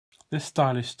This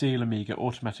stylish steel Amiga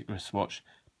automatic wristwatch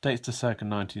dates to circa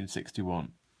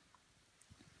 1961.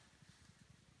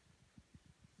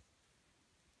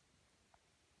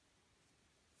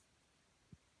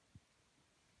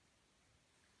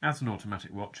 As an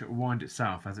automatic watch, it will wind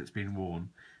itself as it's been worn.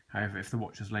 However, if the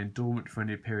watch has lain dormant for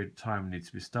any period of time and needs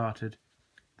to be started,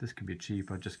 this can be achieved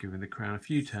by just giving the crown a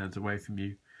few turns away from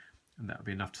you, and that will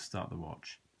be enough to start the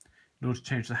watch. In order to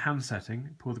change the hand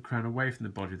setting, pull the crown away from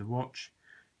the body of the watch.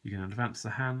 You can advance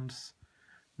the hands,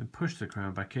 then push the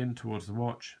crown back in towards the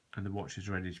watch, and the watch is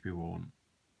ready to be worn.